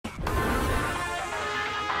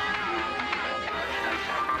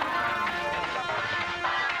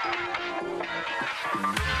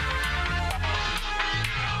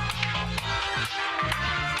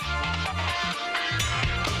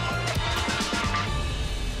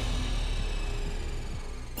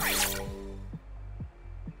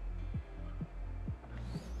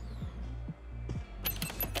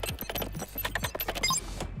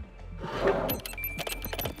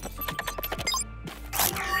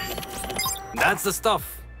That's the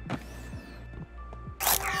stuff.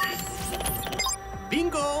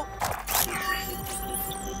 Bingo!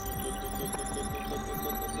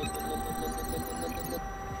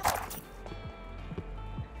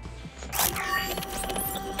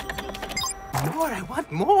 More, I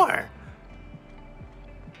want more!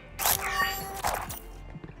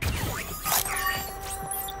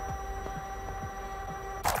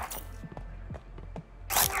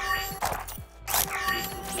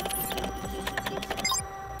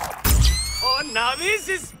 Oh, now this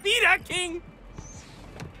is speed hacking!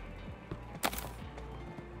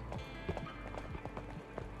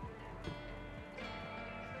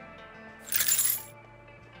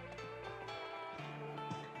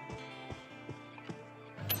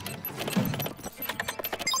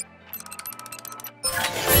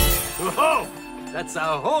 Whoa! That's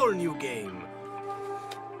a whole new game.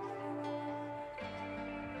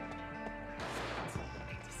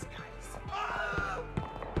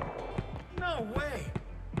 No way!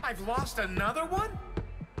 I've lost another one?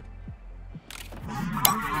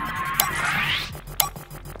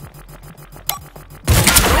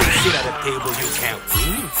 Don't sit at a table you can't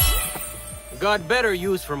win. Got better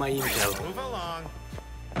use for my intel. Move along.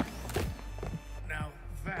 Now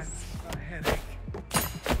that's a headache.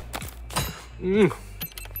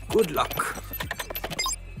 Good luck.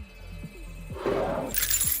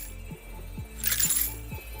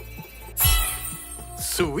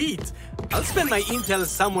 Sweet! I'll spend my intel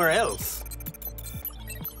somewhere else.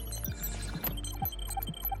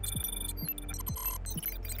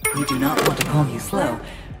 You do not want to call you slow.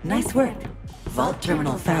 Nice work. Vault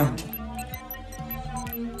terminal found.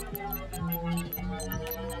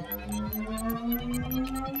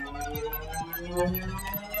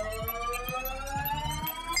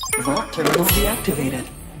 Vault terminal deactivated.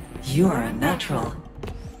 You are a natural.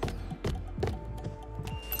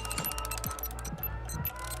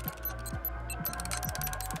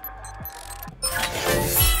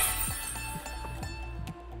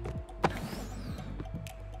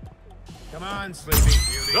 Come on, Sleeping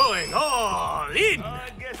Beauty. Going all in! I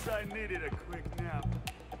guess I needed a quick nap.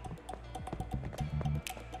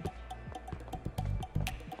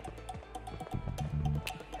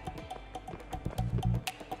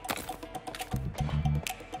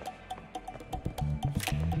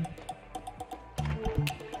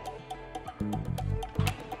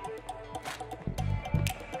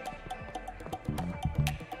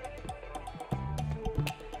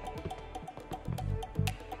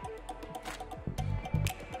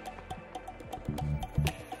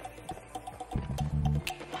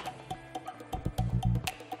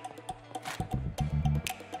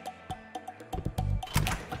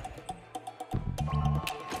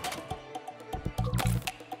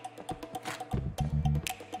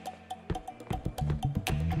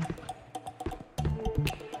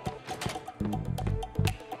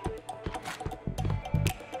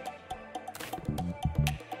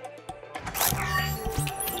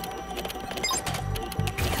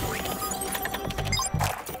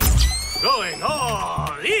 Going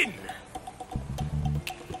all in!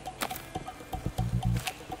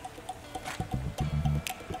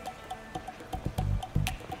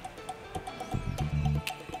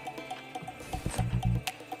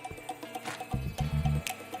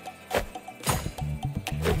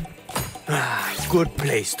 Good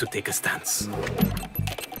place to take a stance.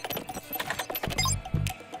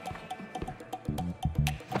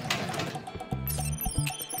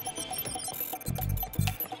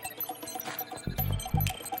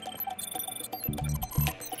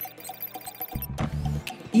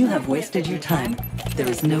 You have wasted your time. There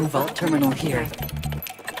is no vault terminal here.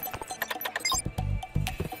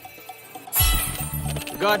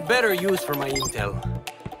 Got better use for my intel.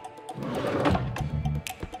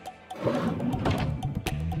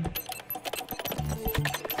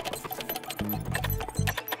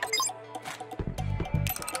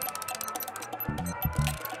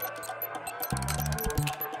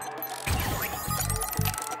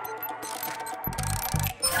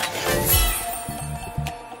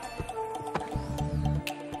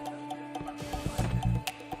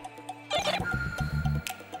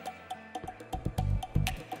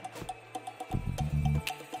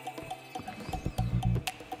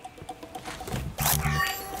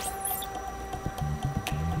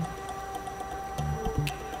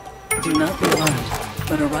 Do not be alarmed,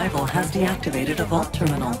 but a rival has deactivated a vault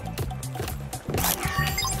terminal.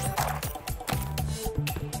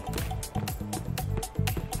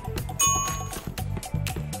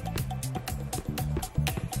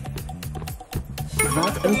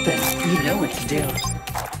 Vault open. You know what to do.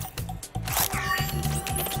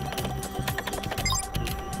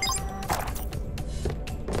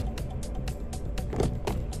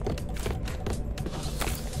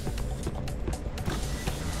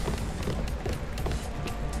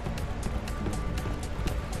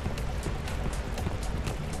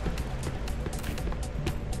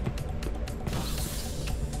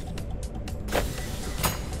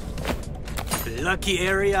 Lucky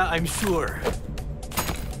area, I'm sure.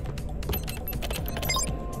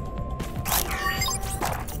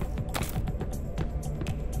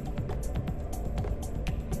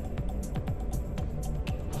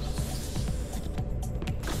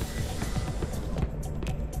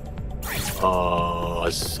 Oh,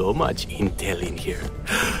 so much intel in here.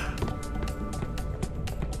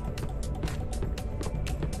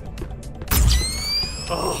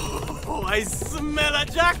 Oh, I smell a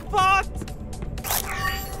jackpot!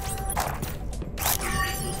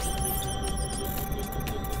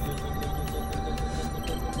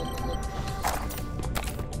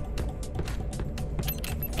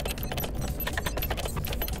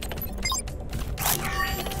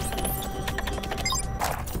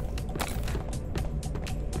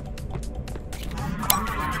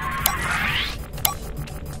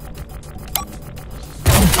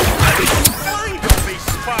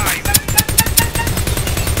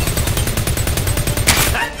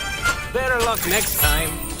 Better luck next time.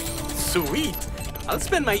 Sweet. I'll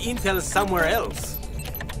spend my intel somewhere else.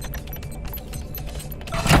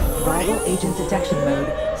 Rival agent detection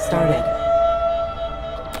mode started.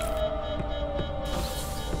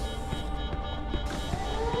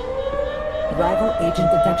 Rival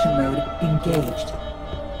agent detection mode engaged.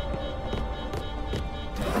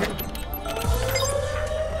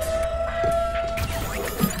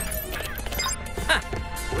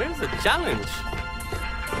 Where's the challenge?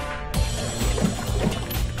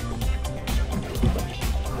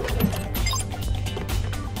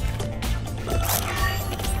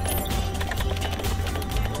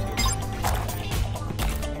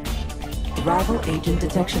 Rival agent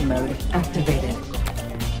detection mode activated.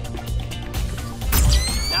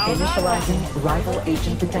 Initializing rival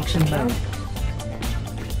agent detection mode.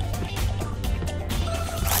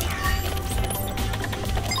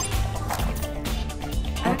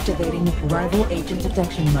 Activating rival agent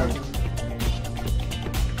detection mode.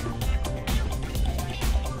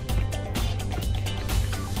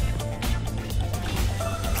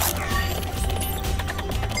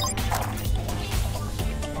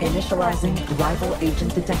 Initializing rival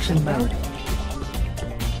agent detection mode.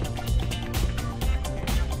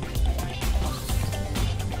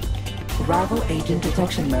 Rival agent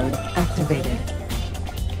detection mode activated.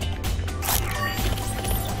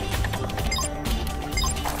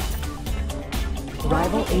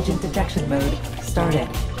 Rival agent detection mode started.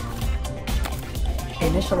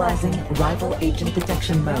 Initializing rival agent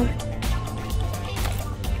detection mode.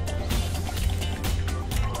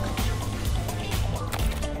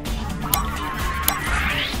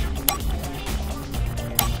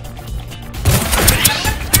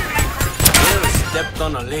 Stepped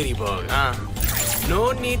on a ladybug, huh?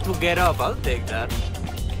 No need to get up, I'll take that.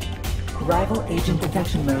 Rival agent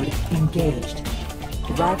detection mode engaged.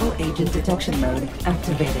 Rival agent detection mode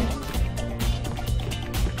activated.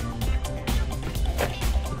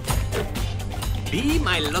 Be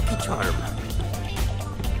my lucky charm.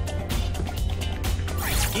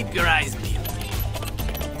 Keep your eyes peeled.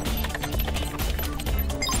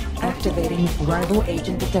 Activating rival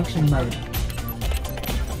agent detection mode.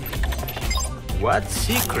 What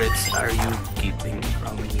secrets are you keeping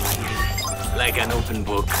from me? Like an open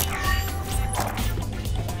book.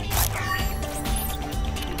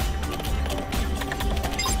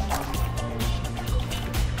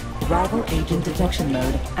 Rival agent detection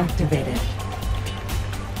mode activated.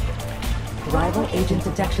 Rival agent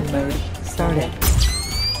detection mode started.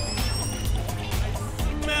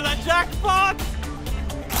 Smell a jackpot!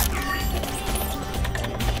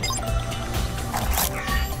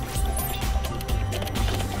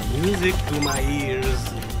 Music to my ears.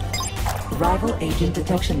 Rival agent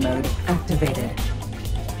detection mode activated.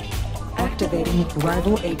 Activating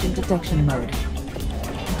rival agent detection mode.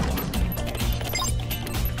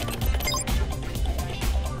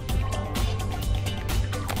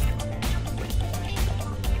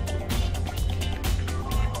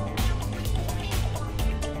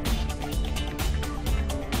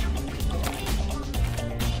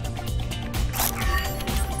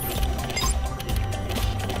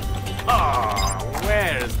 Oh,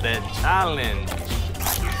 where's the challenge?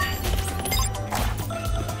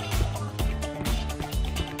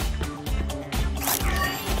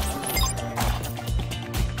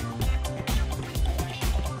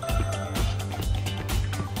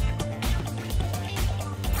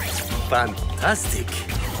 Fantastic.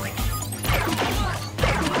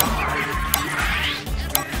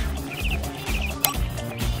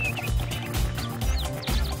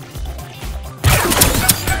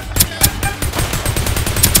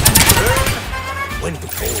 When to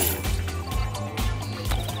fold.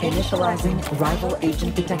 Initializing rival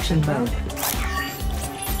agent detection mode.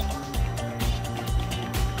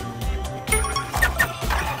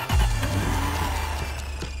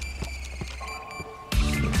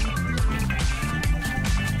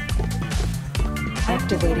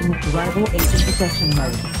 Activating rival agent detection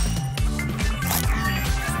mode.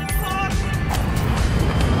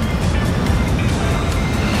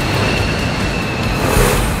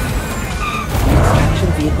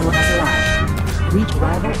 Extraction vehicle has arrived. Reach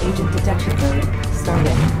rival agent detection mode.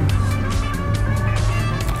 Starting.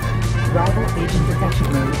 Rival agent detection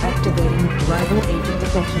mode. Activating rival agent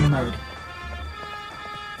detection mode.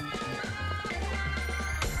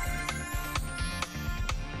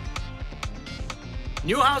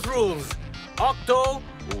 New house rules. Octo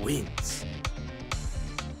wins.